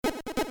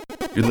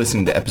You're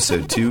listening to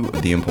episode 2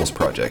 of The Impulse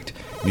Project,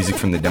 music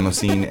from the demo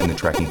scene and the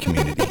tracking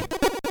community.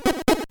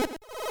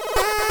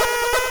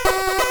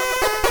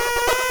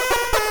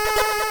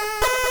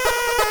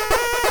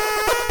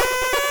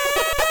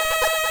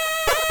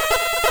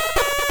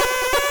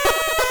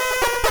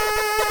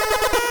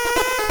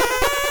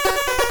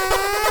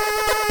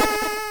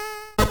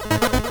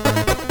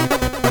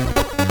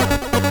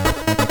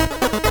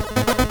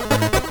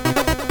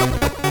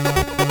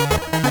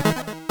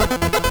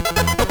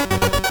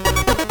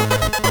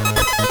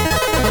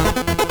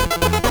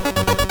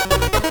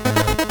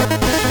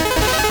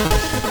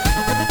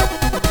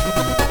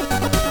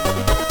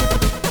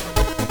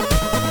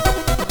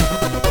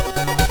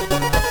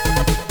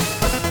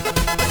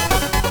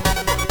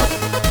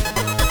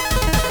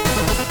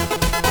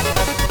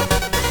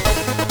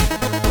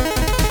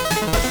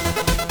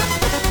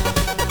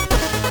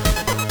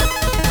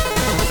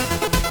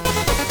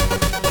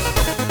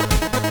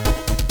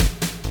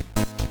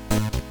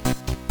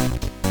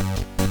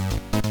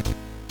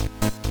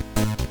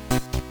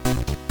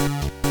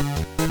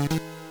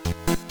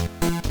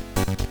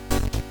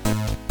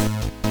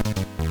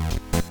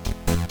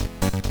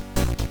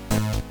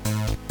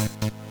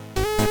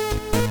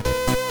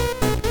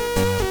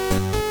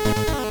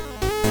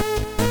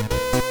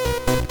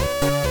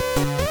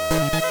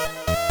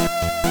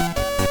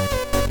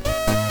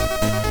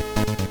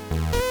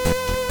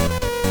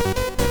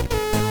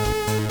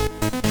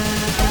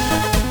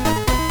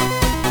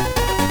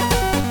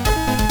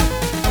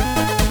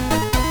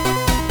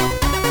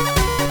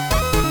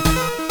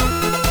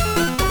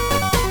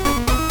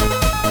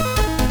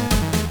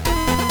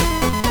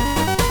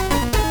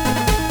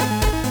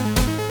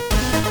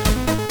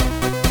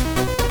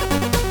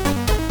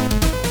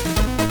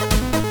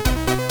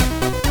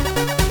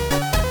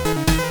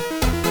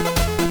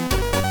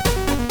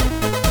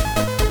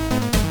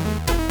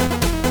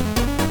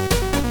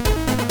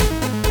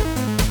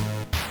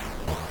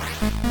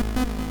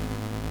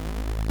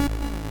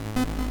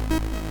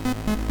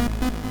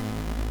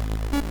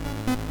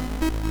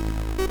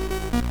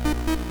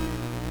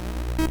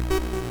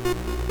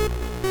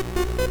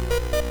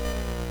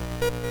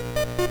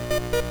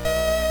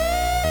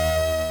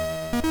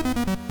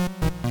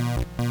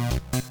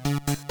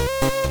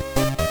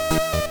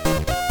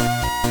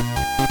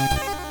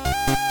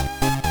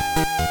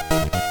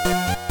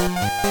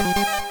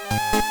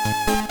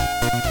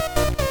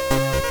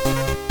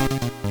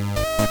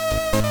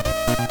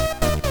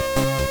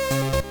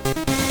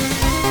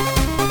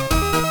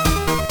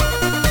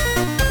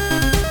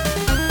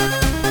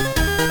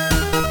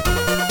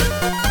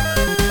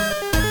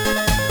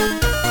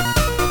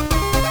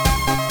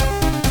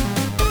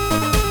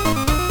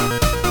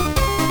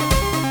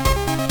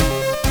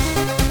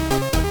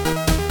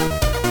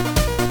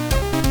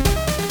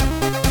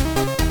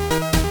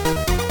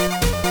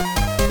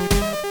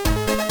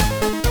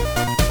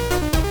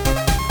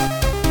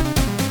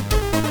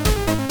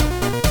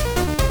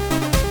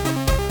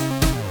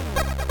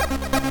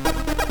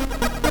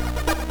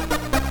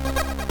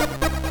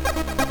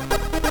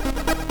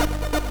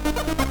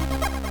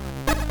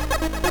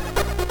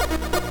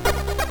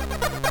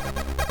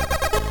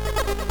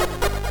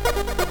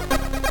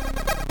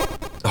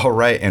 All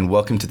right, and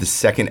welcome to the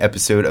second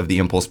episode of The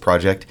Impulse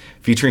Project,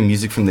 featuring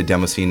music from the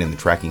demo scene and the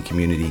tracking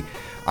community.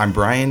 I'm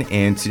Brian,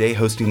 and today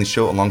hosting the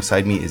show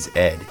alongside me is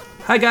Ed.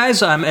 Hi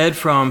guys, I'm Ed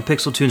from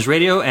Pixel Tunes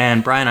Radio,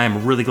 and Brian,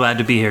 I'm really glad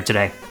to be here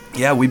today.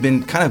 Yeah, we've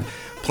been kind of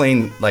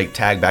playing like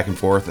tag back and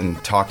forth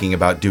and talking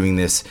about doing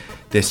this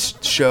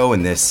show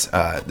and this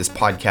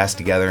podcast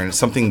together, and it's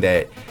something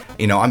that,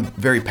 you know, I'm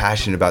very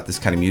passionate about this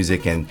kind of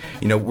music, and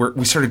you know,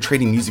 we started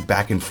trading music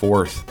back and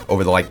forth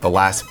over the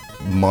last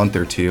month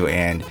or two,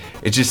 and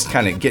it's just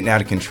kind of getting out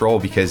of control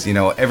because, you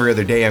know, every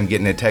other day I'm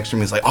getting a text from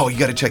me, it's like, oh, you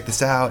got to check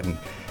this out, and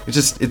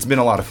it's been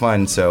a lot of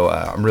fun, so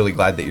I'm really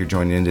glad that you're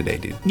joining in today,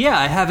 dude. Yeah,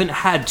 I haven't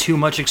had too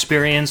much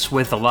experience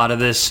with a lot of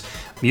this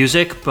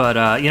music,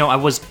 but, you know, I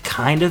was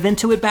kind of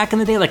into it back in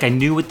the day. Like, I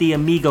knew what the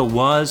Amiga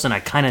was, and I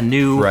kind of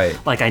knew,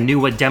 I knew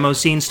what demo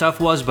scene stuff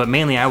was, but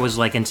mainly I was,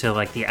 into,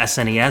 the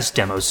SNES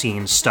demo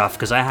scene stuff,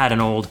 because I had an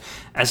old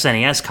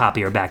SNES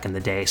copier back in the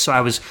day, so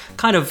I was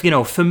kind of,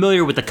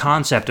 familiar with the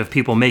concept of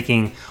people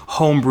making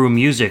homebrew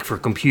music for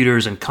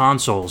computers and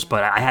consoles,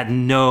 but I had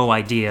no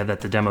idea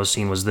that the demo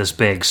scene was this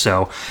big,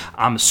 so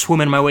I'm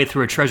swimming my way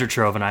through a treasure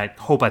trove, and I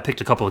hope I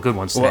picked a couple of good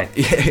ones today.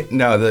 Well,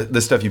 no,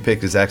 the stuff you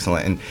picked is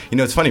excellent, and,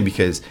 it's funny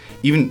because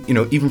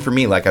even for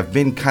me, I've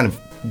been kind of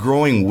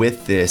growing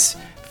with this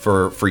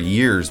for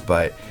years,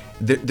 but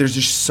there's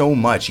just so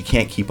much, you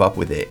can't keep up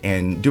with it.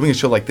 And doing a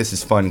show like this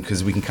is fun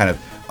because we can kind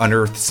of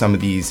unearth some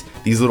of these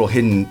little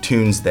hidden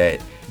tunes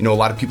that, a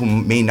lot of people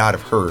may not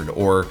have heard,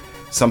 or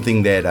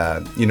something that,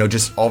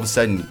 just all of a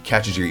sudden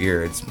catches your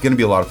ear. It's going to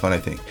be a lot of fun, I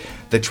think.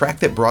 The track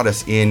that brought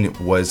us in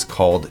was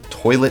called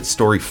Toilet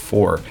Story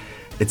 4.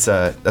 That's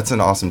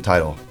an awesome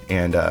title,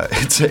 and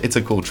it's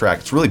a cool track.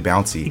 It's really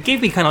bouncy. It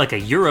gave me kind of like a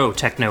Euro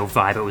techno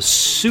vibe. It was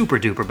super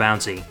duper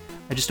bouncy.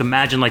 I just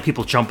imagine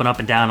people jumping up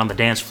and down on the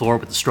dance floor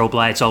with the strobe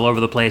lights all over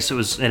the place.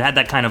 It had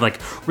that kind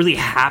of really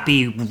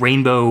happy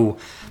rainbow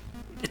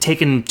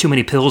taking too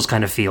many pills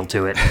kind of feel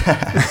to it.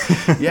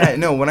 Yeah,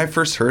 no, when I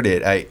first heard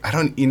it, I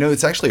don't,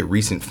 it's actually a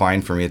recent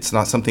find for me. It's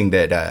not something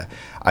that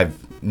I've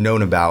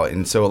known about.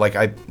 And so like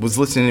I was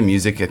listening to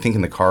music, I think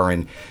in the car,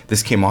 and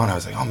this came on. I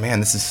was like, oh man,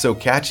 this is so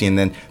catchy. And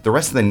then the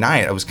rest of the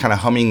night I was kind of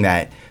humming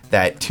that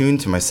tune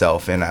to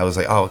myself, and I was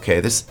like, oh, okay,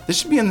 this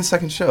should be on the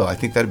second show. I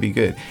think that'd be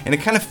good. And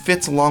it kind of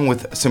fits along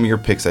with some of your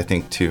picks, I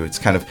think, too. It's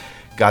kind of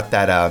got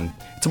that,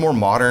 it's a more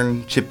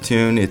modern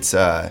chiptune. It's,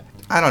 I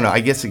don't know,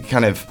 I guess it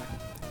kind of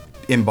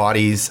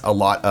embodies a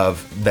lot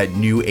of that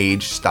new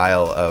age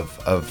style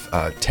of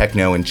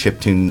techno and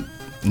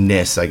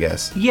chiptune-ness, I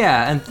guess.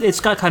 Yeah, and it's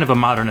got kind of a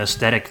modern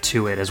aesthetic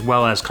to it, as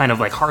well as kind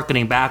of like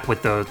harkening back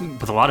with a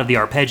lot of the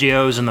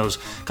arpeggios and those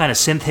kind of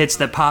synth hits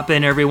that pop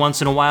in every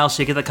once in a while.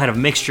 So you get that kind of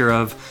mixture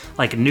of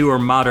like newer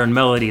modern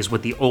melodies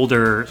with the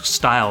older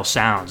style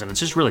sounds, and it's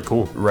just really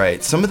cool.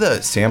 Right. Some of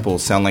the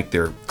samples sound like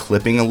they're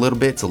clipping a little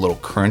bit. It's a little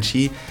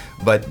crunchy,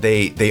 but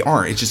they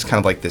aren't. It's just kind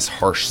of like this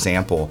harsh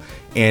sample.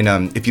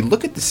 And if you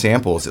look at the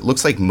samples, it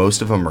looks like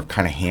most of them are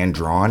kind of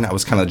hand-drawn. I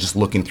was kind of just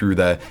looking through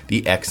the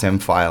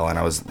XM file, and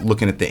I was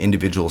looking at the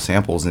individual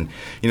samples. And,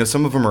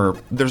 some of them are,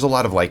 there's a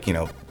lot of like,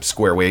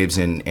 square waves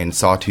and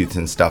sawtooths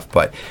and stuff,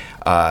 but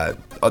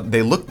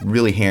they look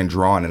really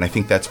hand-drawn, and I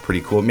think that's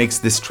pretty cool. It makes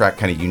this track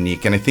kind of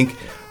unique. And I think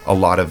a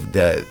lot of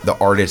the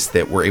artists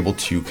that were able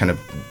to kind of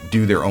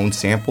do their own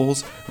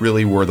samples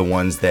really were the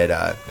ones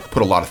that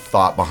put a lot of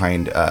thought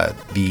behind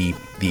the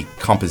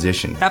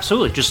composition.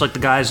 Absolutely, just like the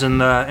guys in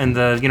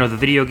the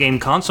video game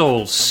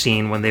console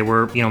scene when they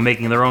were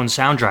making their own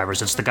sound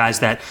drivers. It's the guys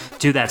that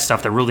do that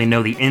stuff that really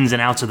know the ins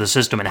and outs of the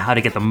system and how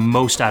to get the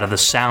most out of the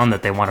sound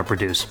that they want to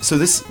produce. So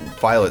this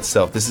file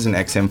itself, this is an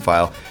XM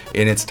file,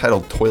 and it's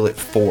titled Toilet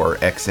 4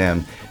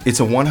 XM. It's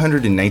a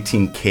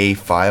 119K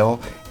file,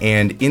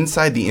 and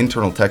inside the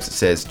internal text it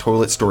says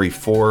Toilet Story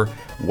 4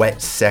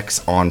 Wet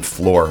Sex on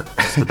Floor.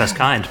 It's the best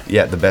kind.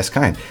 Yeah, the best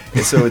kind.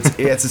 And so it's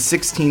a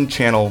 16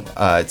 channel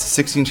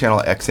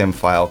XM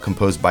file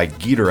composed by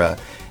Gidera,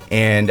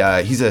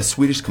 and he's a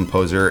Swedish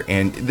composer,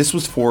 and this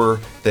was for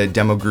the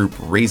demo group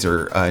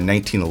Razor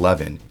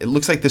 1911. It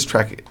looks like this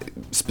track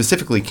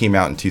specifically came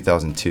out in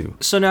 2002.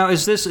 So now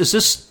is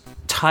this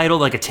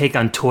titled like a take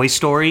on Toy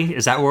Story?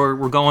 Is that where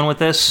we're going with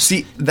this?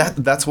 See,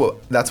 that's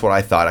what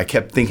I thought. I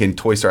kept thinking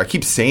Toy Story. I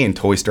keep saying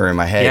Toy Story in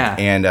my head,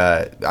 and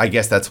I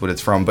guess that's what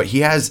it's from. But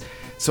he has,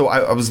 so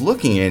I was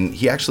looking, and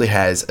he actually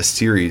has a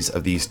series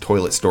of these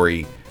Toilet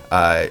Story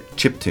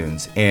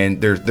chiptunes,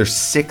 and there's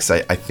 6,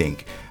 I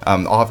think.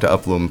 I'll have to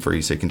upload them for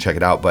you so you can check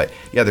it out. But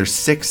yeah, there's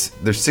 6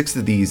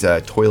 of these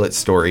Toilet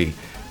Story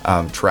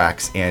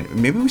tracks, and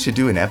maybe we should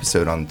do an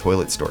episode on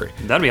Toilet Story.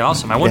 That'd be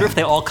awesome. I wonder if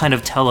they all kind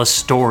of tell a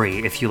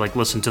story if you like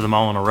listen to them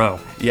all in a row.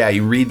 Yeah,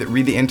 you read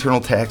the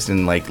internal text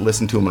and like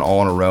listen to them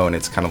all in a row, and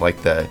it's kind of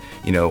like the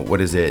what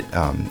is it,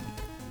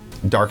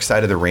 Dark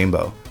Side of the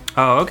Rainbow.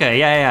 Oh, okay,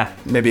 yeah.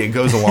 Maybe it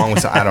goes along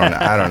with I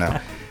don't know.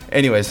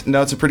 Anyways,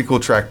 no, it's a pretty cool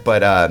track,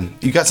 but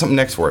you got something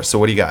next for us, so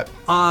what do you got?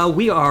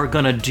 We are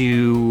gonna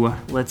do,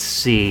 let's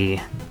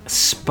see,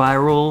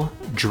 Spiral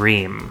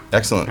Dream.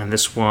 Excellent. And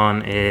this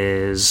one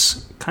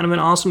is kind of an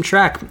awesome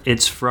track.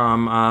 It's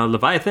from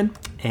Leviathan,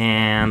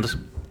 and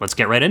let's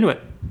get right into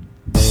it.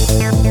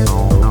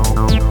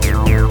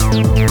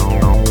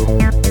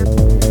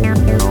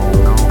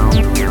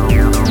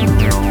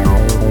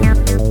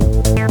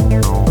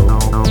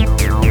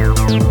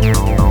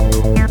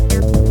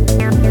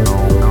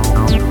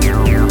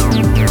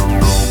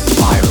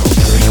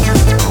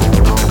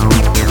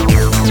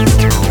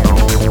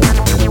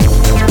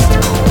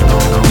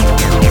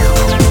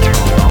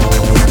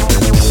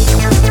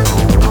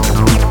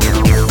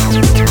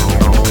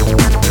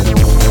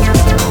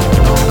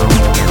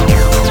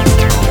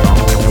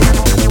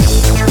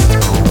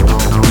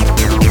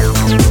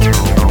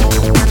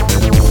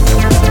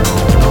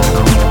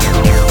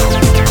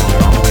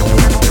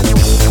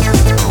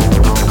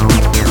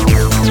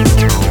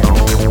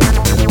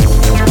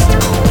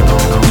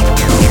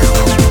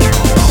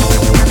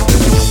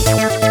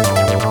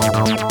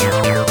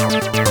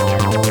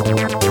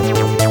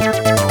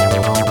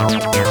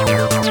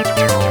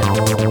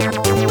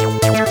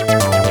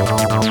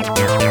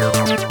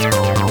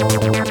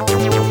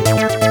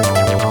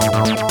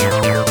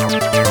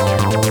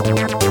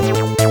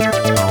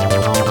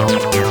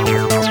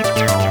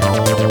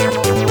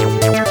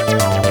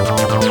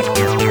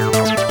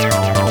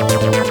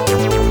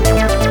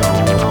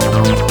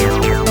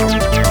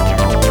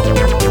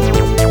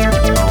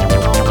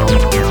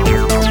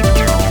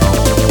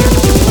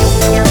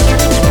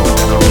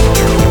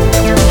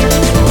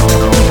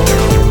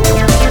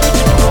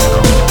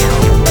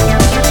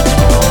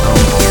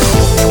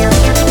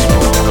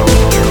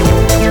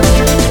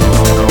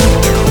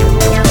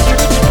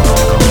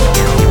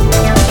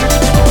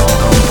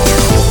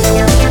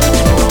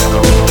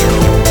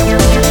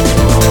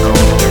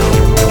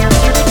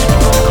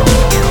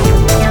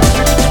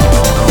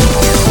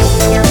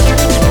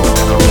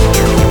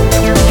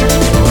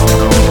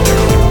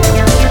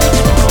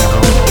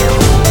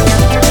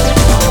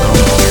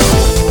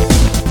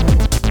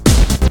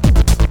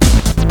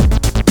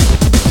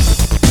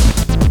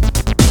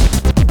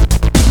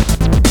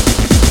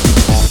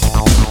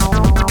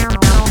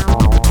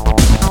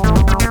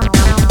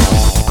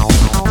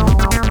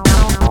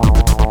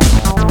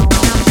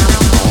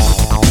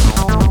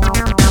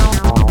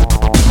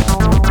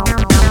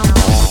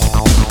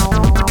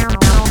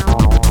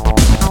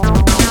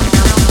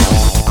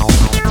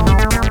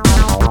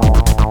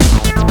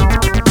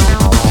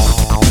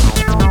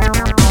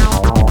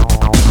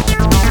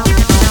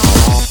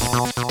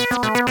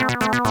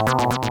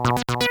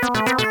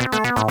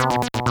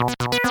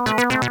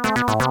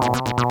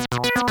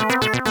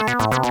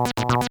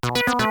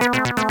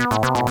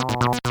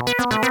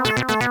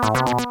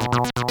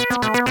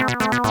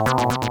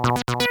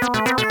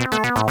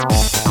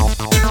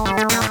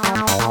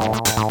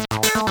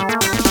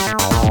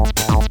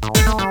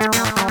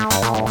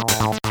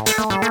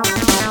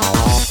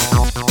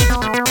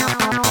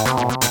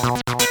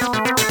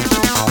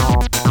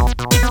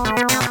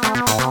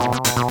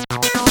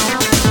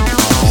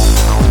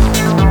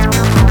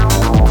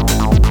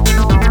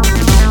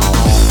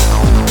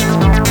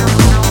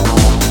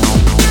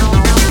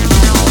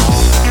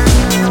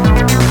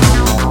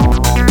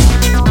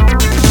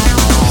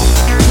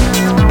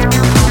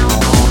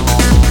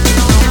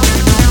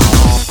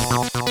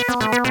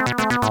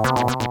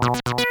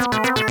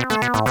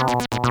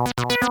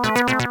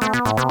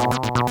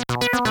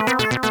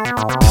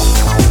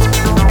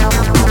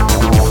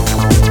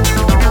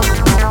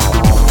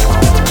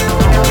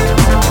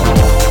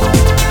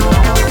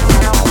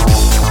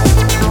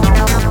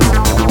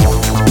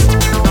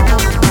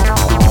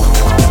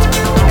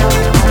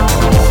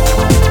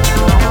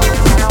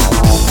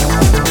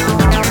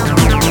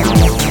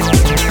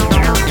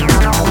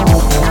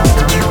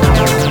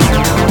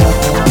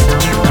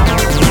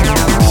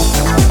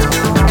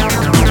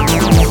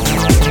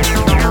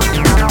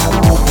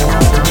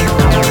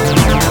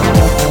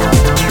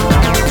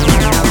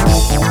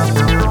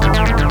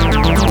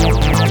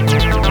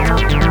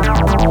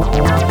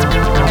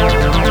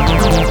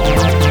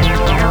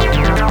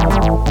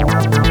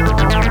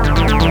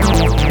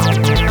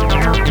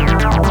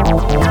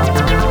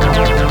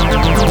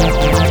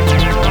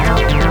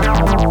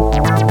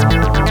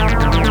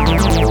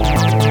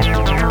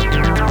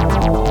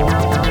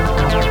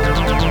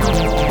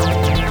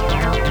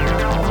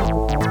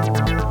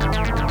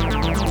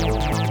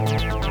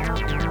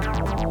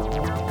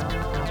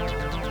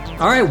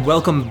 All right,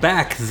 welcome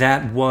back.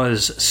 That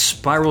was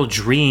Spiral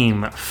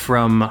Dream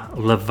from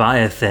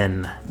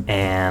Leviathan,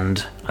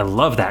 and I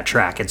love that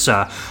track. It's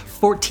a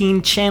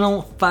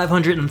 14-channel,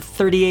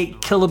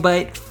 538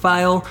 kilobyte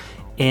file,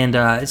 and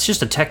it's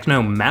just a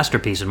techno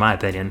masterpiece in my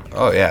opinion.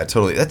 Oh yeah,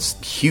 totally. That's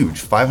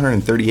huge.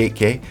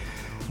 538K.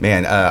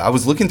 Man, I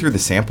was looking through the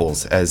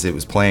samples as it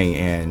was playing,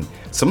 and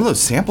some of those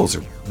samples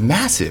are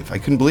massive. I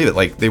couldn't believe it.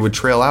 Like, they would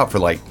trail out for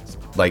like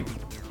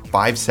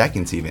 5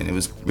 seconds even. It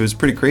was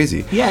pretty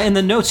crazy. Yeah, in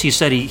the notes he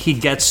said he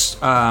gets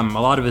a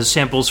lot of his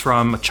samples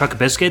from Chuck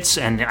Biscuits,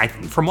 and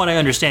from what I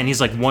understand, he's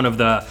like one of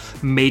the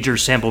major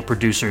sample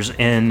producers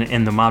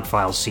in the mod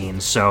file scene,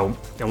 so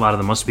a lot of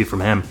them must be from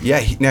him. Yeah,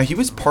 he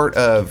was part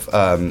of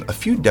a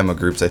few demo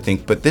groups, I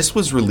think, but this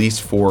was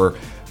released for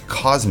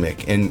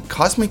Cosmic, and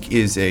Cosmic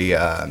is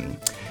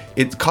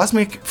it's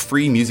Cosmic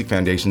Free Music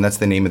Foundation. That's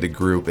the name of the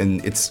group,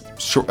 and it's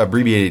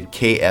abbreviated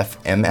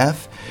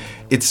KFMF.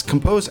 It's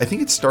composed, I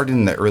think it started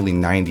in the early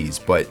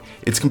 90s, but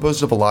it's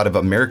composed of a lot of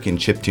American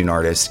chiptune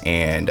artists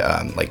and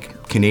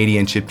like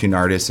Canadian chiptune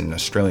artists and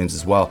Australians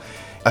as well.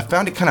 I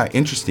found it kind of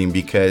interesting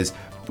because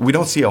we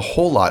don't see a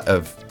whole lot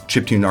of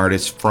chiptune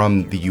artists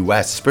from the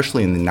US,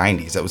 especially in the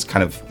 90s. That was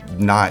kind of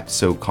not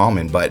so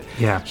common, but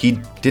yeah, he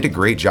did a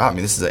great job. I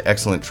mean, this is an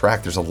excellent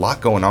track. There's a lot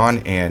going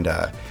on, and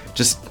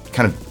just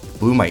kind of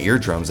blew my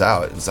eardrums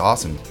out. It was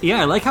awesome.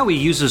 Yeah, I like how he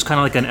uses kind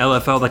of like an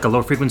LFO, like a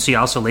low frequency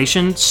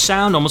oscillation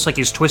sound, almost like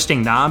he's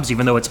twisting knobs,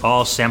 even though it's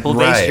all sample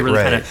based. He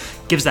really kind of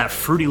gives that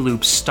Fruity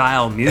Loop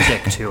style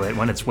music to it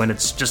when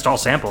it's just all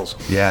samples.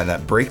 Yeah, and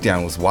that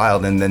breakdown was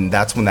wild, and then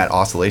that's when that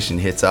oscillation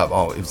hits up.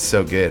 Oh, it was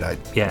so good. I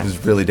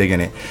was really digging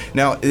it.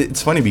 Now,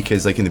 it's funny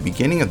because like in the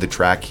beginning of the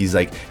track, he's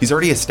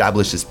already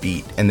established this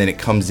beat, and then it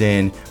comes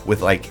in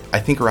with like, I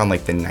think around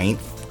like the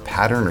 9th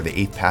pattern or the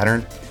 8th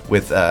pattern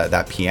with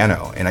that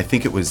piano, and I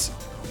think it was,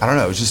 I don't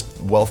know, it was just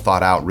well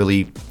thought out,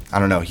 really, I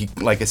don't know, he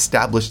like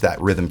established that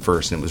rhythm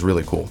first, and it was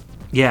really cool.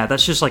 Yeah,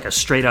 that's just like a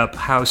straight up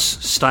house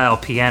style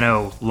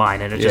piano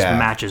line, and it just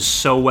matches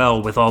so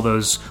well with all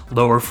those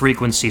lower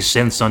frequency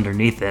synths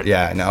underneath it.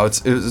 Yeah, no,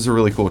 it was a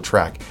really cool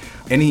track.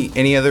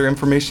 Any other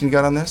information you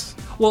got on this?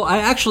 Well,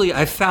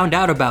 I found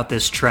out about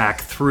this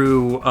track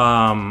through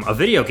a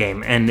video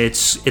game, and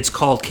it's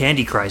called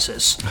Candy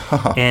Crisis,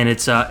 and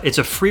it's a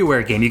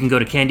freeware game. You can go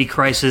to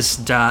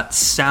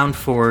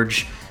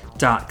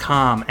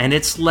candycrisis.soundforge.com, and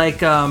it's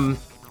like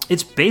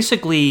it's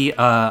basically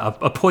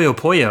a Puyo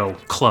Puyo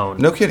clone.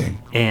 No kidding.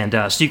 And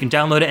so you can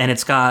download it, and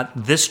it's got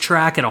this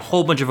track and a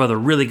whole bunch of other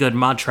really good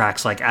mod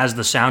tracks, like as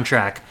the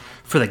soundtrack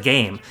for the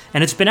game.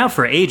 And it's been out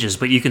for ages,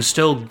 but you can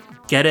still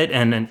get it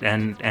and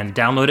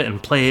download it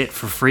and play it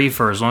for free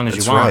for as long as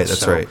you want.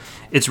 That's right.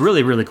 It's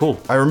really, really cool.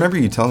 I remember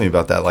you telling me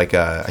about that. Like,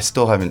 I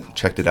still haven't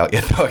checked it out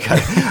yet, though. I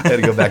had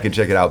to go back and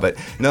check it out. But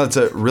no, it's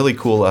a really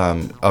cool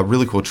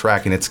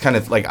track, and it's kind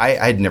of like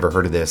I had never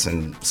heard of this,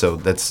 and so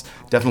that's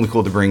definitely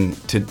cool to bring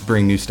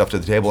new stuff to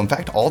the table. In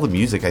fact, all the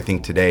music I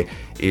think today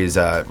is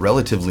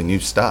relatively new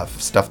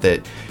stuff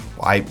that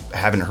I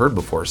haven't heard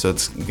before. So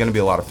it's going to be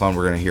a lot of fun.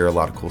 We're going to hear a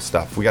lot of cool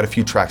stuff. We got a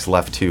few tracks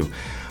left too.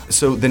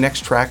 So the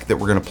next track that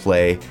we're going to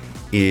play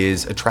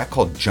is a track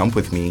called Jump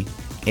With Me.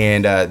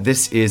 And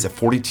this is a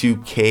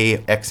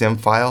 42K XM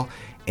file,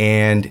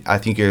 and I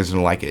think you guys are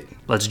going to like it.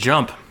 Let's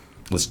jump.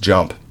 Let's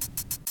jump.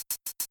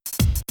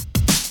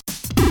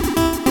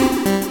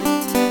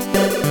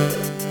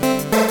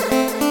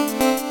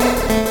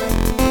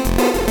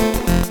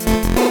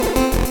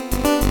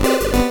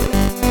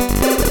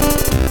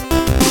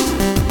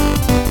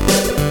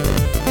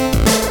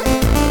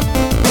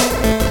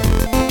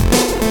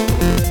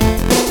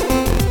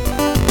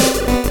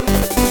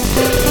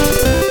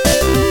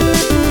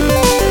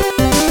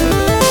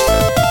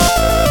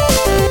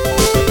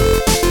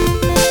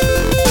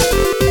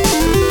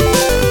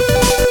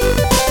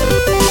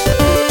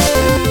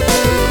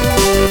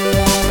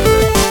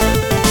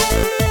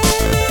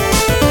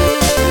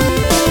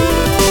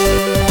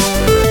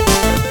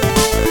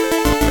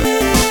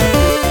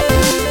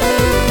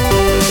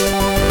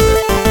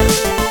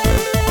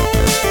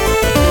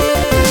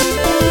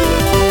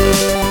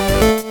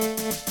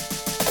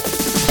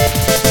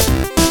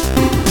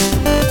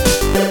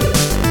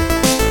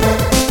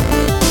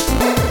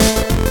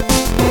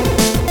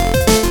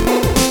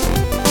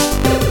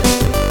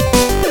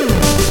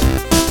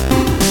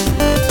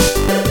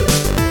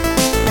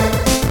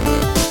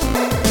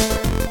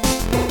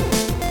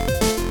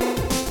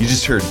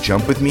 Heard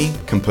Jump With Me,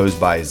 composed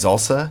by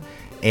Zalsa,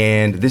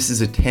 and this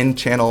is a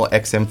 10-channel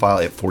XM file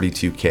at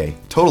 42K.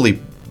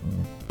 Totally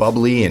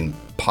bubbly and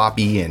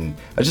poppy, and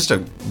just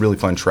a really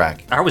fun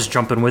track. I was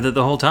jumping with it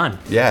the whole time.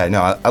 Yeah,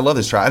 no, I love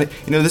this track.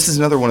 This is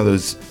another one of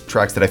those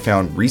tracks that I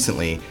found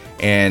recently,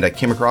 and I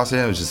came across it,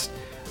 and I was just,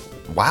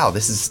 wow,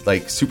 this is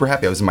like super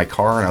happy. I was in my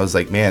car, and I was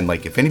like, man,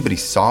 like if anybody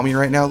saw me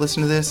right now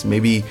listening to this,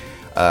 maybe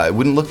it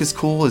wouldn't look as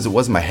cool as it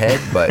was in my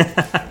head,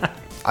 but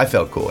I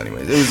felt cool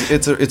anyways.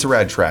 It's a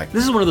rad track.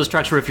 This is one of those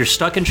tracks where if you're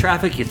stuck in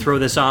traffic, you throw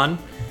this on,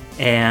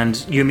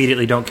 and you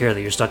immediately don't care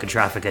that you're stuck in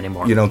traffic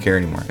anymore. You don't care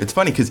anymore. It's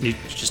funny because you're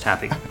just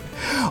happy.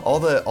 all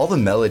the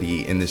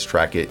melody in this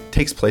track, it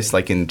takes place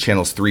like in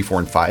channels 3, 4,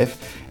 and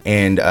 5,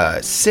 and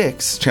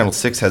channel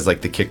 6 has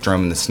like the kick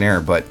drum and the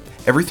snare, but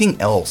everything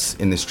else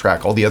in this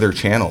track, all the other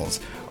channels,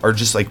 are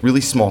just like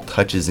really small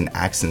touches and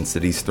accents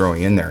that he's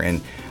throwing in there.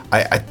 And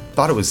I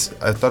thought it was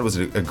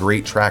a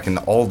great track, and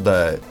all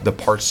the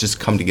parts just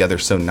come together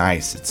so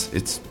nice.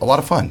 It's a lot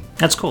of fun.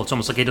 That's cool. It's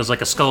almost like he does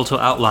like a skeletal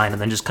outline and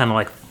then just kind of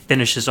like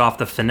finishes off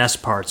the finesse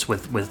parts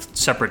with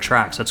separate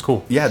tracks. That's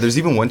cool. Yeah, there's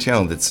even one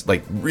channel that's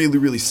like really,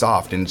 really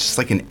soft, and it's just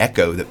like an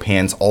echo that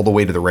pans all the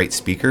way to the right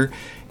speaker.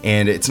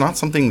 And it's not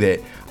something that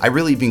I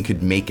really even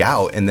could make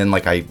out. And then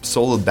like I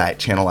soloed that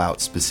channel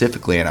out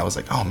specifically, and I was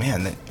like, oh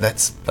man,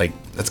 that's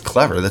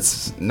clever.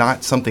 That's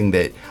not something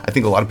that I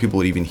think a lot of people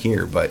would even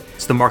hear, but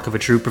it's the mark of a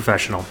true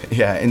professional.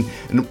 Yeah,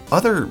 and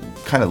other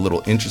kind of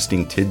little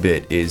interesting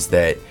tidbit is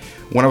that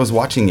when I was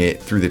watching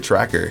it through the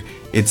tracker,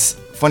 it's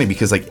funny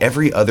because like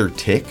every other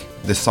tick,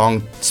 the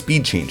song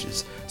speed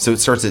changes. So it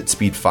starts at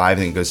speed 5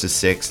 and then it goes to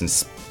 6 and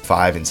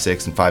 5 and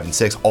 6 and 5 and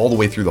 6 all the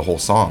way through the whole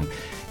song.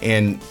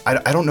 And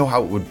I don't know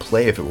how it would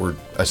play if it were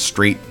a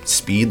straight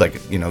speed,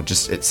 like, you know,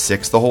 just at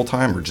 6 the whole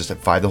time or just at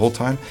 5 the whole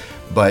time.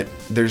 But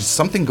there's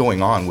something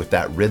going on with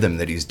that rhythm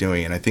that he's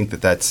doing. And I think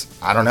that's,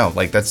 I don't know,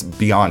 like that's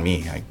beyond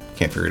me. I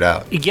can't figure it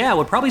out. Yeah, it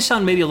would probably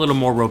sound maybe a little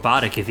more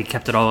robotic if he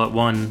kept it all at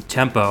one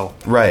tempo.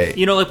 Right.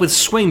 You know, like with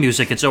swing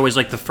music, it's always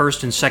like the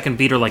first and second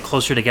beat are like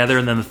closer together,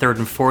 and then the third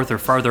and fourth are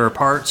farther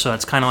apart. So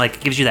it's kind of like,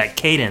 it gives you that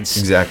cadence.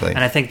 Exactly. And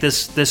I think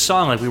this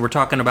song, like we were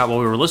talking about while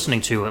we were listening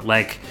to it,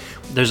 like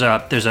there's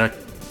a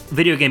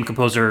video game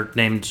composer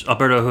named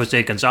Alberto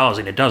Jose Gonzalez,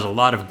 and it does a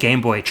lot of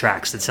Game Boy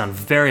tracks that sound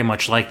very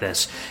much like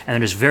this, and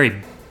they're just very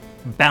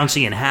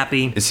bouncy and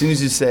happy. As soon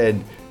as you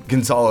said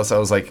Gonzalez, I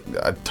was like,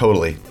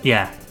 totally.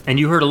 Yeah, and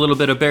you heard a little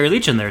bit of Barry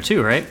Leitch in there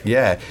too, right?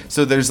 Yeah.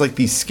 So there's like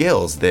these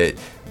scales that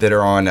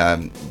are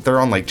on they're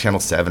on like channel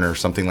 7 or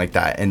something like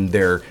that, and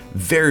they're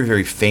very,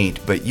 very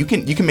faint, but you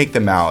can make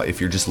them out if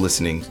you're just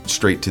listening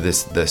straight to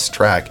this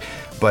track.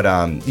 But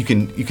you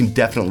can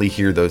definitely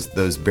hear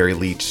those Barry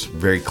Leitch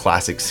very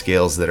classic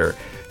scales that are,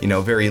 you know,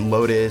 very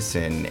Lotus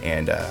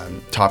and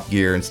Top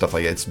Gear and stuff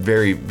like that. It's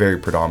very, very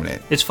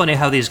predominant. It's funny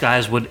how these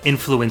guys would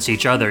influence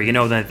each other. You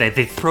know, that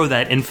they throw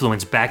that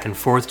influence back and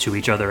forth to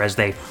each other as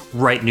they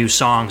write new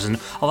songs. And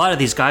a lot of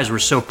these guys were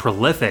so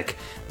prolific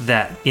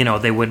that, you know,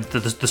 they would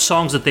the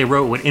songs that they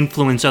wrote would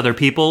influence other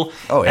people.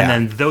 Oh, yeah. And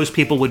then those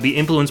people would be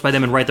influenced by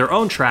them and write their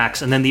own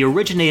tracks. And then the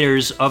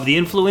originators of the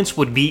influence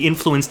would be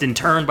influenced in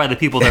turn by the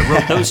people that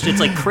wrote those. It's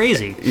like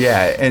crazy.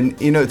 Yeah, and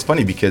you know, it's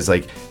funny because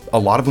like a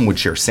lot of them would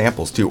share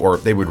samples too, or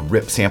they would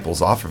rip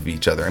samples off of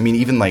each other. I mean,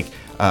 even like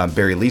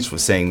Barry Leitch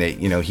was saying that,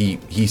 you know,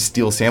 he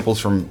steals samples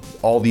from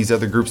all these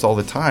other groups all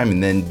the time,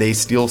 and then they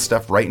steal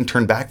stuff right and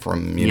turn back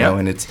from him, you know,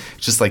 and it's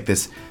just like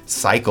this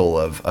cycle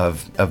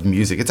of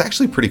music. It's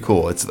actually pretty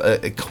cool. It's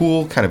a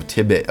cool kind of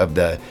tidbit of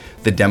the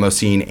demo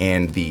scene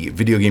and the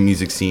video game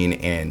music scene,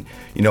 and,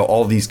 you know,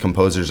 all these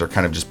composers are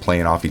kind of just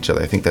playing off each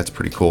other. I think that's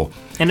pretty cool.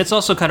 And it's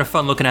also kind of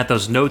fun looking at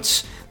those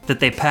notes that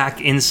they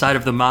pack inside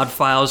of the mod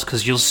files,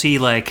 because you'll see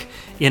like,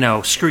 you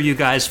know, screw you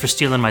guys for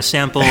stealing my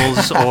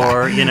samples,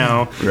 or, you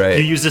know, right.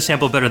 You used the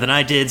sample better than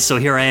I did, so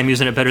here I am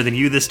using it better than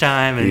you this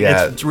time. And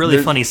it's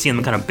really funny seeing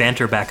them kind of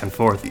banter back and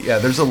forth. Yeah,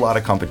 there's a lot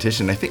of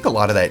competition. I think a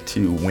lot of that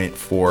too went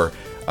for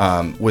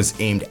was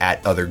aimed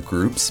at other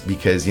groups,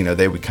 because, you know,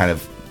 they would kind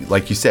of,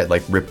 like you said,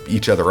 like rip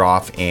each other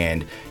off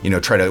and, you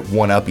know, try to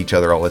one-up each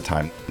other all the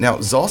time. Now,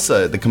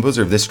 Zalsa, the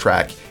composer of this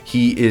track,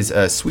 he is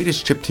a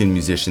Swedish chiptune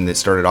musician that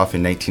started off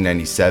in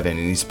 1997,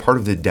 and he's part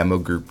of the demo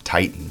group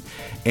Titan.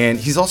 And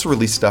he's also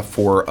released stuff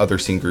for other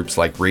scene groups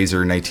like Razor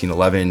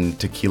 1911,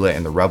 Tequila,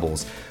 and the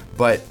Rebels.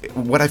 But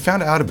what I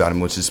found out about him,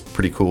 which is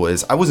pretty cool,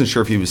 is I wasn't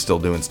sure if he was still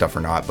doing stuff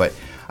or not, but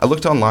I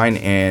looked online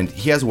and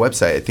he has a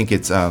website. I think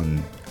it's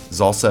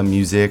Zalsa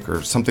Music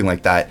or something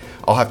like that.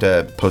 I'll have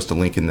to post a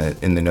link in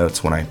the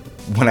notes when I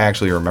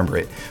actually remember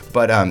it.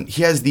 But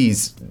he has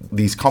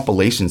these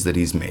compilations that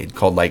he's made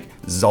called like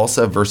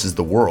Zalsa versus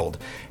the World,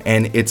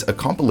 and it's a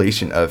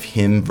compilation of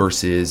him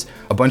versus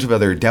a bunch of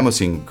other demo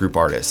scene group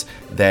artists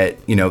that,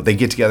 you know, they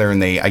get together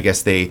and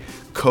they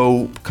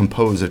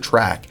co-compose a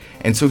track.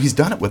 And so he's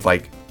done it with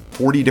like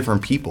 40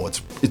 different people.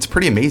 It's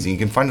pretty amazing. You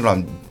can find it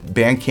on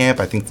Bandcamp.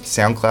 I think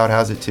SoundCloud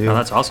has it too. Oh,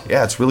 that's awesome.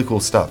 Yeah, it's really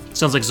cool stuff.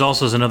 Sounds like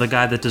Zalsa's another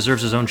guy that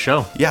deserves his own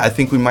show. Yeah, I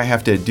think we might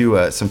have to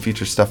do some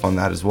feature stuff on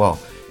that as well.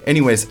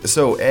 Anyways,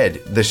 so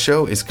Ed, the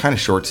show is kind of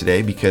short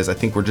today because I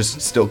think we're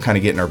just still kind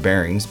of getting our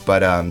bearings.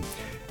 But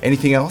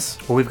anything else?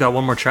 Well, we've got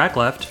one more track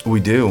left. We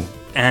do.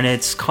 And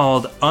it's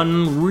called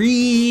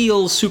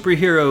Unreal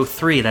Superhero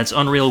 3. That's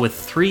Unreal with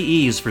 3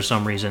 E's for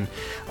some reason.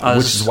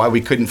 Which is why we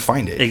couldn't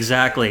find it.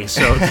 Exactly.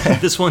 So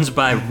this one's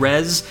by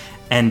Rez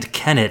and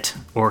Kennett,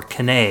 or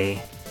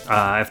Kene,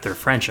 if they're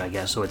French, I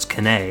guess. So it's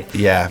Kene.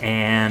 Yeah.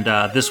 And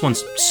this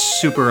one's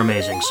super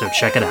amazing, so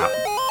check it out.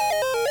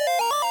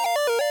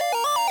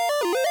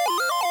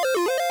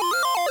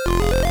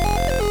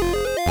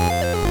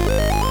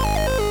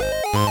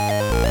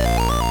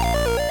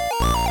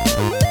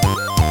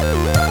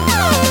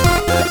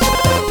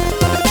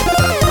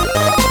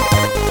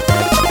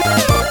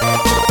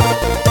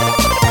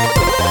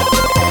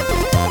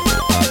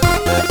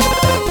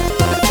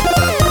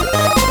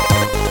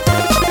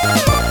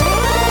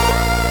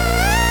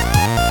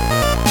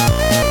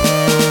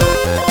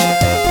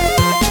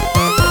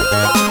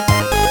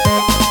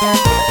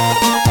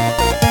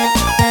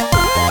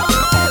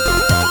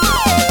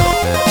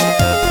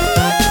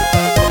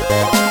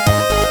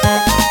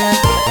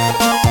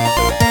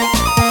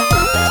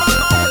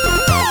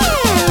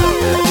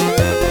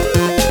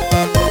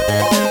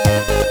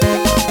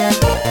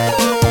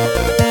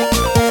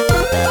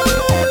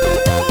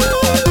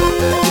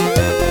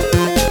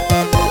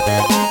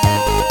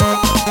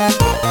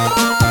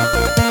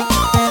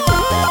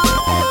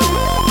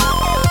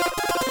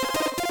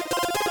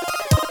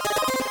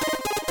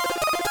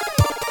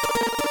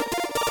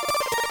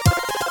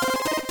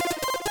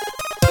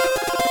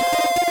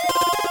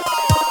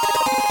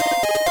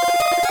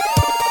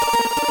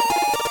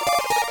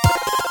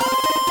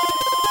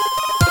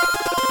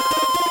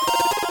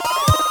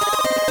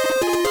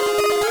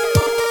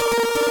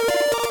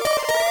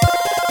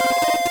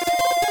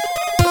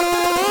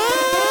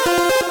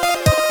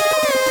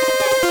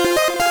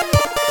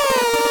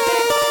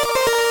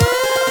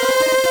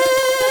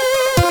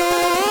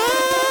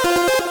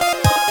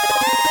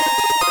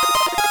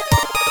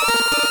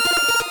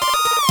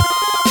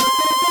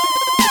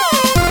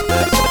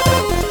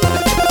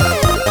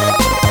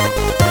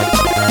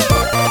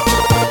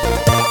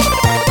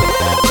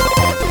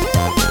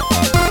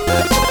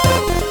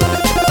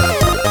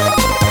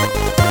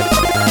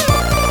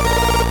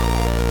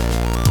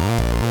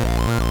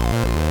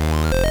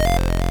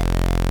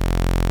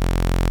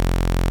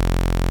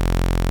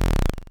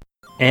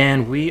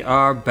 And we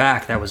are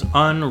back. That was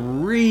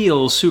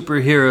Unreal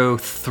Superhero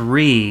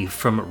 3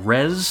 from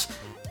Rez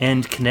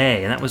and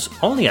K'nai, and that was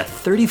only a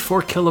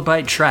 34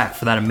 kilobyte track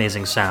for that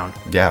amazing sound.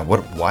 Yeah, what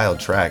a wild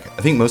track.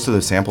 I think most of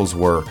those samples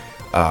were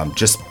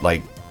just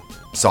like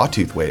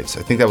sawtooth waves.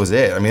 I think that was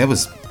it. I mean, it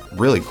was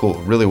really cool,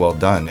 really well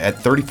done. At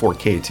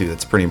 34K too,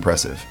 that's pretty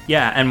impressive.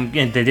 Yeah, and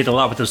they did a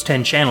lot with those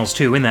 10 channels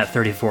too in that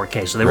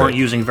 34K, so they weren't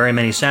using very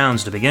many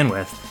sounds to begin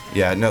with.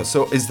 Yeah, no,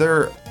 so is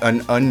there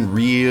an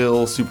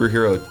Unreal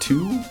Superhero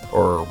 2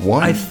 or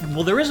 1?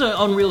 Well, there is an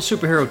Unreal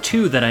Superhero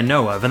 2 that I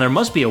know of, and there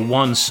must be a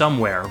 1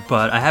 somewhere,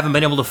 but I haven't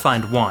been able to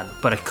find 1.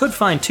 But I could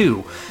find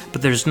 2,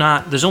 but there's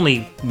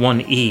only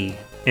 1E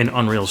in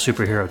Unreal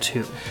Superhero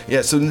 2.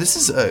 Yeah, so this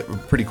is a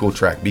pretty cool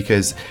track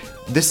because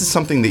this is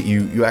something that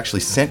you actually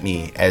sent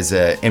me as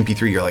a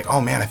MP3. You're like, oh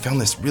man, I found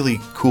this really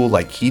cool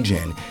like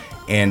keygen.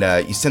 And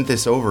you sent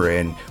this over,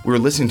 and we were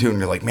listening to it, and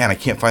you're like, man, I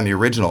can't find the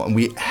original. And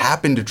we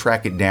happened to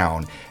track it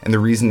down. And the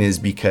reason is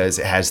because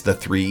it has the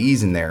 3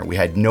 E's in there. We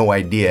had no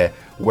idea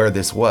where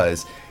this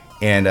was.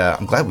 And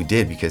I'm glad we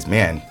did because,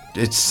 man,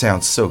 it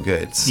sounds so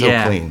good. It's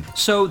so clean.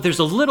 So there's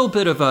a little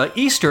bit of a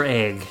Easter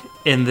egg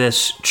in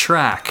this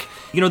track.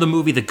 You know the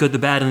movie The Good, the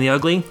Bad, and the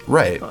Ugly?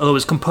 Right. It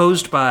was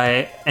composed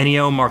by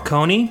Ennio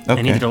Morricone,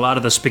 and he did a lot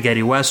of the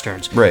spaghetti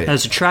westerns. Right. And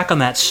there's a track on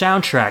that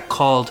soundtrack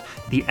called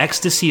The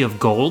Ecstasy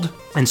of Gold,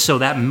 and so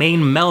that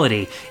main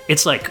melody,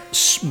 it's like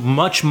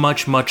much,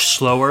 much, much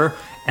slower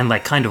and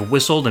like kind of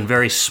whistled and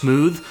very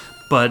smooth,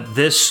 but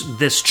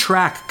this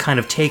track kind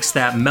of takes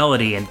that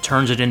melody and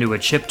turns it into a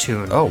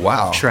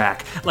chiptune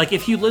track. Like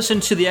if you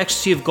listen to The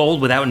Ecstasy of Gold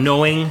without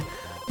knowing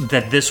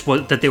that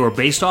they were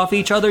based off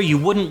each other, you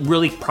wouldn't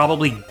really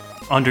probably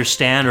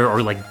understand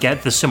or like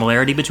get the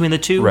similarity between the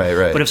two.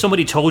 Right. But if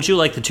somebody told you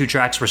like the two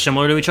tracks were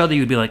similar to each other,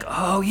 you'd be like,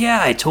 oh yeah,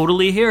 I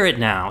totally hear it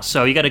now.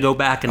 So you got to go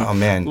back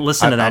and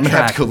listen to that I'm track.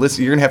 Gonna have to go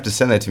listen. You're gonna have to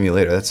send that to me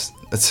later.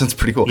 That sounds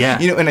pretty cool. Yeah.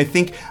 You know, and I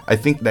think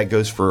that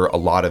goes for a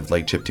lot of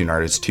like chiptune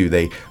artists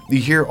too. You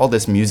hear all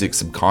this music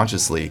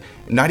subconsciously,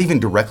 not even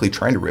directly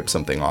trying to rip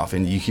something off,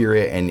 and you hear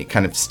it and it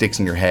kind of sticks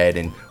in your head.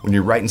 And when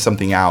you're writing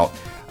something out,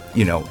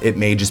 you know, it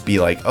may just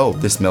be like, oh,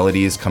 this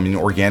melody is coming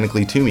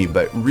organically to me,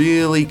 but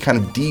really kind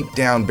of deep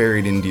down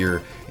buried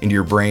into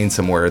your brain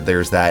somewhere,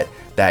 there's that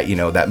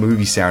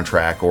movie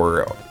soundtrack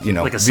or, you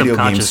know, like a video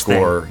game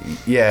score. Thing.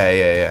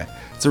 Yeah.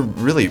 It's a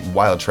really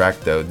wild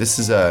track though. This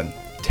is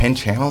 10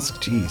 channels.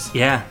 Jeez.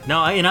 Yeah. No,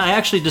 I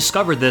actually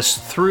discovered this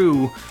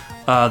through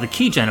the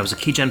keygen. It was a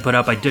keygen put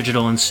out by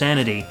Digital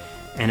Insanity.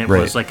 And it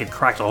was like it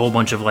cracked a whole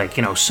bunch of like,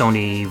 you know,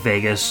 Sony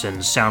Vegas and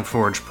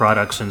SoundForge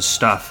products and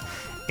stuff.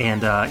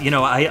 And,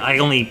 I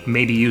only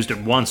maybe used it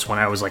once when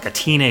I was like a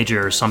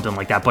teenager or something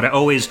like that. But I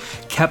always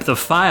kept the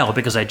file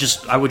because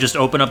I would just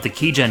open up the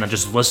keygen and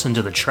just listen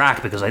to the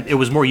track because it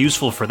was more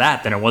useful for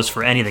that than it was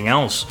for anything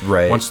else.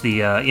 Right. Once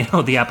the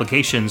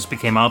applications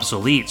became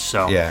obsolete.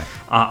 So yeah.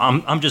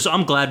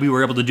 I'm glad we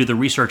were able to do the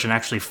research and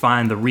actually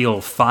find the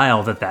real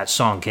file that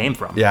song came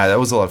from. Yeah, that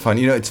was a lot of fun.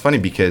 You know, it's funny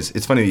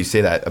that you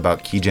say that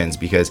about keygens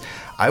because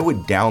I would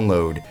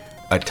download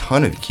a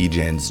ton of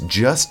keygens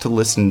just to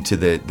listen to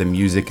the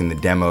music and the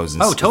demos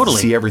and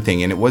totally. See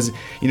everything. And it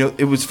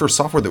was for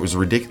software that was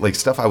ridiculous, like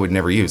stuff I would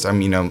never use. I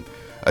mean, I'm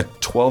a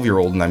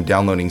 12-year-old and I'm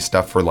downloading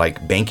stuff for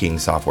like banking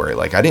software.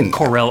 Like I didn't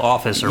Corel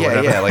Office or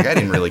whatever. Yeah, like I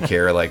didn't really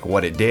care like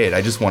what it did.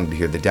 I just wanted to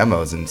hear the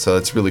demos, and so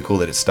it's really cool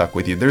that it stuck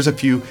with you. There's a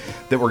few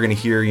that we're going to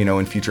hear, you know,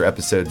 in future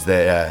episodes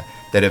that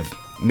have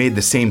made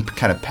the same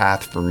kind of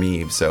path for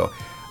me. So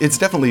it's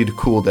definitely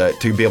cool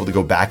to be able to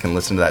go back and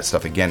listen to that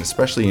stuff again,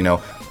 especially, you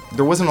know,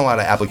 there wasn't a lot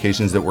of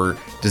applications that were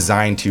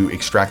designed to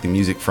extract the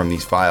music from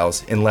these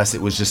files unless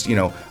it was just, you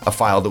know, a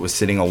file that was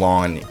sitting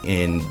along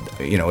in,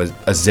 you know,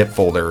 a zip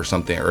folder or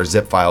something, or a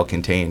zip file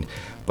contained.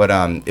 But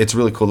it's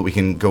really cool that we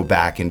can go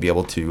back and be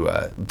able to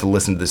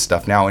listen to this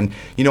stuff now. And,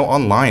 you know,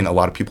 online, a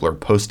lot of people are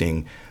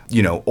posting,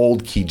 you know,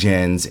 old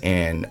keygens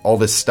and all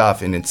this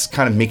stuff, and it's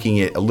kind of making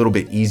it a little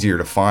bit easier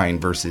to find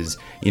versus,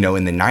 you know,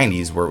 in the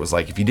 90s where it was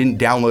like if you didn't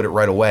download it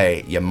right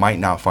away, you might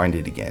not find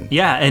it again.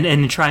 Yeah,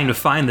 and trying to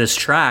find this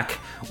track,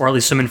 or at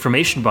least some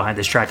information behind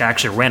this track, I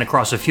actually ran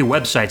across a few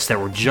websites that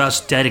were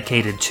just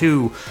dedicated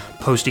to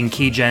posting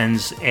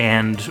keygens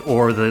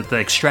or the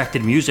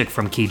extracted music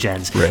from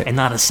keygens, and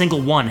not a single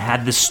one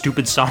had this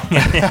stupid song in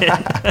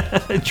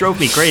it. It drove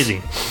me crazy.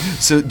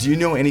 So do you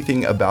know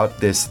anything about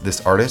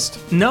this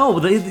artist? No,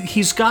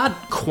 he's got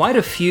quite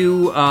a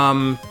few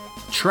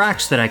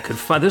tracks that I could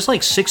find. There's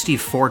like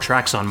 64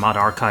 tracks on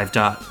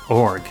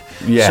modarchive.org.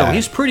 Yeah. So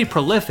he's pretty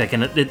prolific,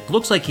 and it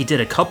looks like he did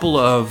a couple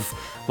of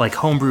like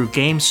homebrew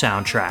game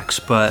soundtracks,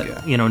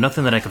 but you know,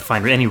 nothing that I could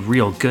find any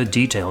real good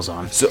details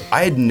on. So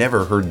I had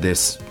never heard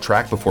this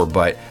track before,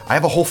 but I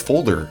have a whole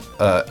folder,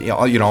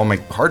 on my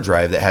hard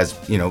drive that has,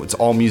 you know, it's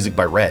all music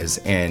by Rez,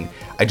 and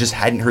I just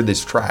hadn't heard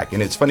this track.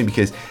 And it's funny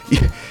because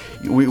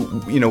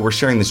we're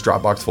sharing this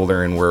Dropbox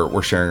folder and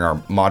we're sharing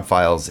our mod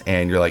files,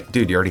 and you're like,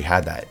 dude, you already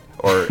had that.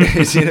 Or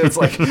it's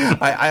like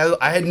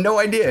I had no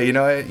idea.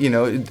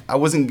 I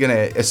wasn't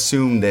gonna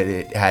assume that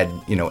it had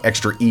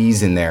extra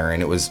E's in there,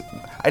 and it was.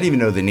 I didn't even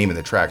know the name of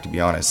the track, to be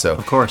honest. So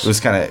of course, it was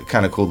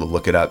kind of cool to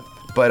look it up.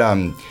 But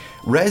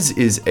Rez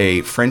is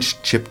a French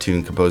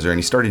chiptune composer, and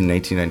he started in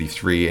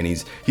 1993, and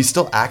he's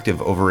still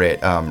active over at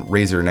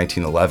Razor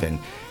 1911.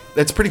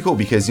 That's pretty cool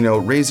because, you know,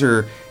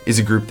 Razor is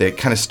a group that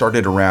kind of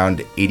started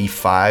around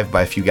 85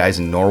 by a few guys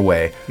in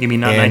Norway. You mean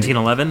not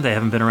 1911? They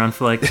haven't been around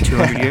for like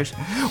 200 years?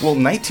 Well,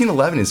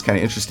 1911 is kind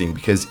of interesting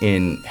because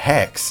in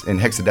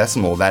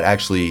hexadecimal, that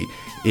actually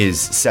is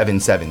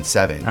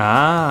 777.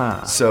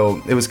 Ah.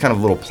 So it was kind of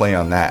a little play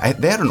on that.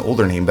 They had an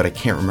older name, but I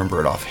can't remember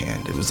it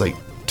offhand. It was like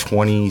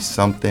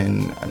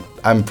 20-something.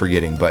 I'm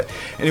forgetting. But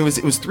anyways,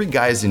 it was three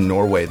guys in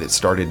Norway that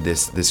started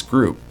this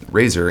group,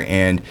 Razor,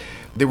 and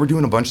they were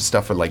doing a bunch of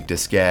stuff with like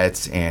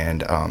diskettes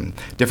and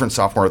different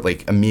software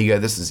like Amiga.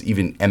 This is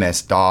even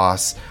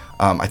MS-DOS.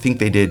 I think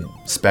they did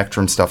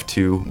Spectrum stuff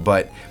too.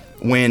 But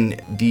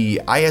when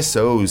the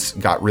ISOs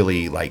got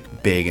really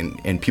like big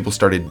and people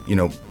started, you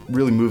know,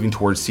 really moving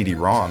towards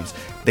CD-ROMs,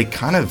 they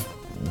kind of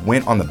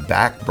went on the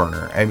back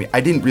burner. I mean, I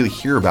didn't really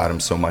hear about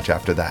them so much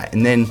after that.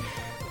 And then,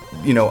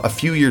 you know, a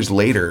few years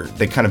later,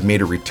 they kind of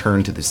made a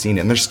return to the scene,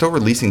 and they're still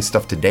releasing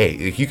stuff today.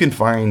 Like, you can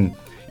find,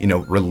 you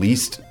know,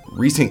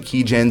 recent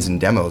key gens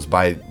and demos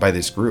by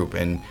this group,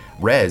 and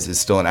Rez is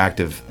still an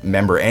active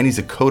member, and he's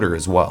a coder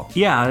as well.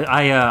 Yeah,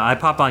 I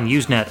pop on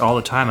Usenet all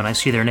the time, and I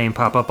see their name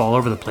pop up all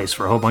over the place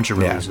for a whole bunch of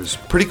releases.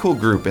 Yeah. Pretty cool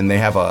group, and they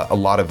have a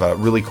lot of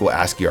really cool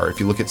ASCII art. If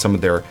you look at some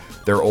of their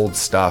old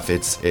stuff,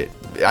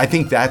 I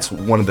think that's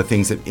one of the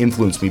things that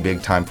influenced me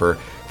big time for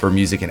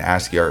music and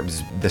ASCII art,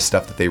 is the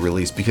stuff that they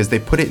released, because they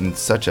put it in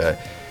such a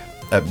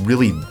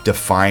really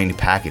defined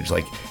package.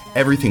 Like,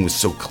 everything was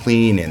so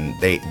clean, and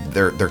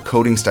their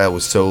coding style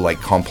was so like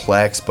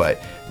complex,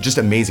 but just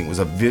amazing. It was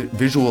a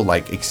visual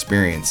like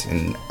experience,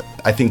 and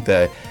I think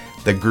the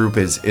group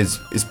is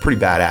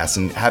pretty badass,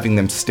 and having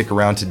them stick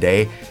around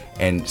today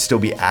and still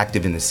be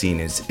active in the scene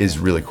is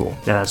really cool.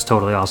 Yeah, that's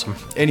totally awesome.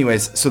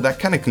 Anyways, so that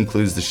kind of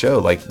concludes the show.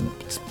 Like,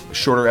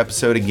 shorter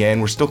episode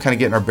again. We're still kind of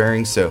getting our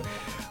bearings, so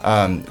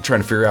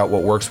trying to figure out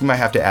what works. We might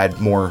have to add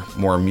more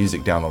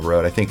music down the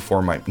road. I think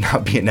 4 might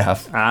not be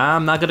enough.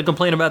 I'm not going to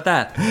complain about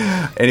that.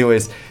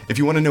 Anyways, if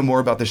you want to know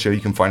more about the show, you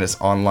can find us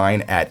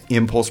online at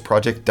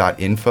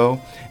impulseproject.info,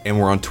 and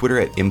we're on Twitter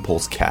at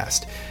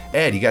ImpulseCast.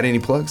 Ed, you got any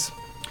plugs?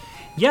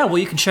 Yeah, well,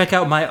 you can check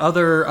out my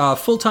other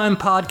full-time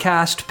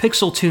podcast,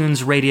 Pixel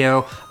Tunes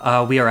Radio.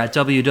 We are at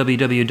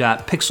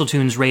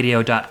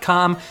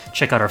www.pixeltunesradio.com.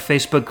 Check out our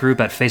Facebook group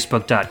at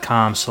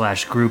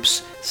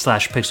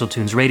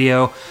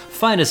facebook.com/groups/PixelTunesRadio.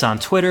 Find us on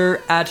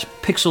Twitter at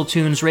Pixel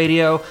Tunes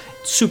Radio.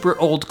 Super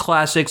old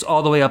classics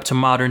all the way up to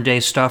modern day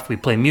stuff. We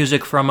play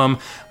music from them,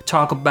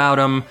 talk about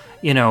them.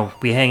 You know,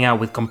 we hang out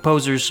with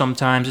composers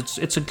sometimes.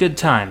 It's a good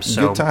time.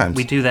 So good times.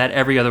 We do that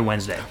every other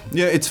Wednesday.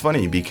 Yeah, it's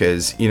funny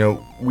because, you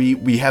know, we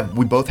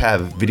both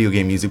have video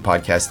game music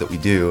podcasts that we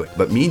do,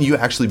 but me and you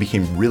actually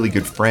became really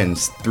good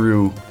friends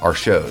through our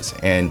shows.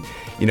 And,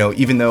 you know,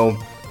 even though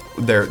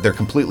they're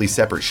completely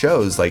separate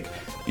shows, like,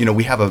 you know,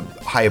 we have a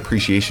high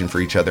appreciation for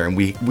each other, and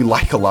we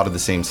like a lot of the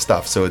same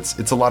stuff. So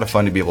it's a lot of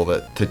fun to be able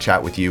to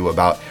chat with you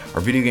about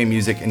our video game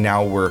music, and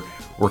now we're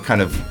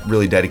kind of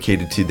really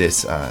dedicated to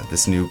this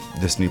new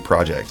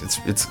project.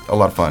 It's a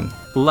lot of fun.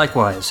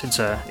 Likewise, it's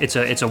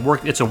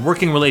a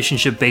working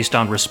relationship based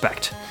on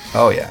respect.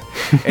 Oh yeah.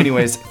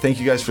 Anyways, thank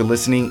you guys for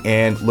listening,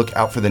 and look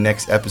out for the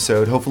next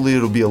episode. Hopefully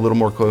it'll be a little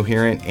more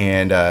coherent,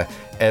 and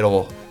Ed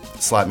will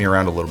slap me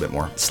around a little bit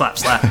more. Slap.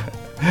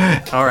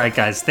 All right,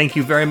 guys. Thank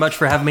you very much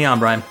for having me on,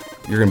 Brian.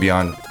 You're going to be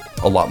on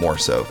a lot more,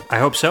 so I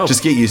hope so.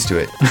 Just get used to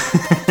it.